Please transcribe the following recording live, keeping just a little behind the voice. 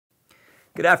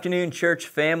Good afternoon, church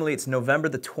family. It's November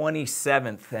the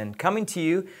 27th, and coming to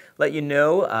you, let you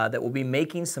know that we'll be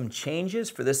making some changes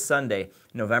for this Sunday,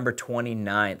 November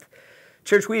 29th.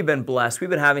 Church, we've been blessed. We've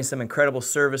been having some incredible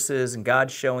services and God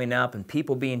showing up and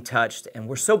people being touched, and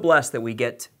we're so blessed that we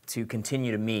get to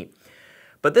continue to meet.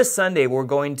 But this Sunday, we're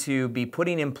going to be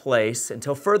putting in place,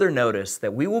 until further notice,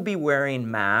 that we will be wearing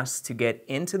masks to get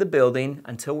into the building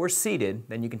until we're seated.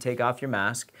 Then you can take off your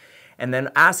mask. And then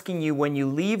asking you when you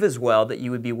leave as well that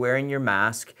you would be wearing your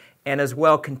mask, and as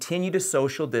well continue to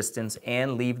social distance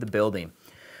and leave the building.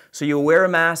 So you'll wear a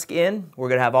mask in. We're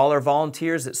going to have all our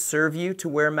volunteers that serve you to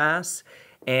wear masks.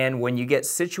 And when you get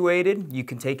situated, you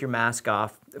can take your mask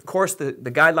off. Of course, the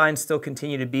guidelines still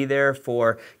continue to be there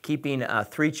for keeping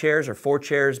 3 chairs or 4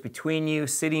 chairs between you,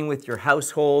 sitting with your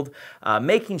household,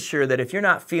 making sure that if you're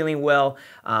not feeling well,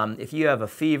 if you have a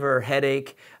fever,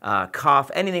 headache,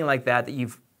 cough, anything like that,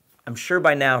 that I'm sure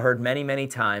by now heard many, many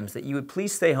times, that you would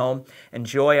please stay home,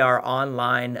 enjoy our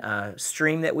online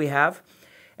stream that we have.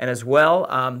 And as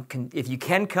well, if you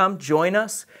can come, join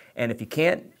us. And if you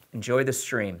can't, enjoy the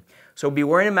stream. So we'll be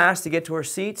wearing a mask to get to our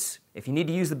seats. If you need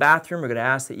to use the bathroom, we're going to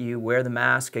ask that you wear the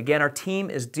mask. Again, our team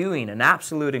is doing an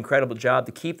absolute incredible job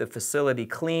to keep the facility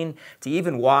clean, to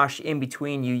even wash in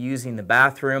between you using the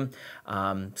bathroom.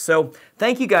 So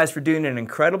thank you guys for doing an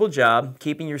incredible job,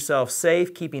 keeping yourself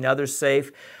safe, keeping others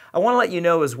safe. I want to let you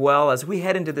know as well, as we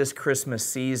head into this Christmas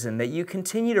season, that you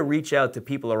continue to reach out to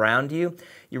people around you.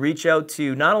 You reach out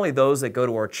to not only those that go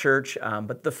to our church,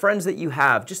 but the friends that you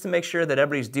have, just to make sure that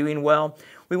everybody's doing well.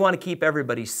 We want to keep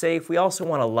everybody safe. We also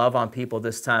want to love on people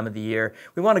this time of the year.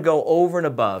 We want to go over and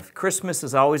above. Christmas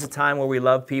is always a time where we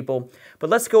love people, but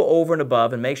let's go over and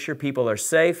above and make sure people are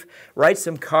safe. Write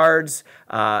some cards.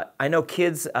 I know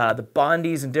kids, the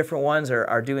Bondies and different ones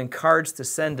are doing cards to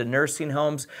send to nursing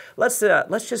homes. Let's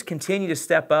just continue to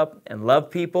step up and love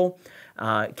people,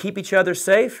 keep each other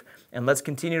safe, and let's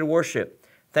continue to worship.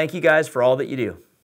 Thank you guys for all that you do.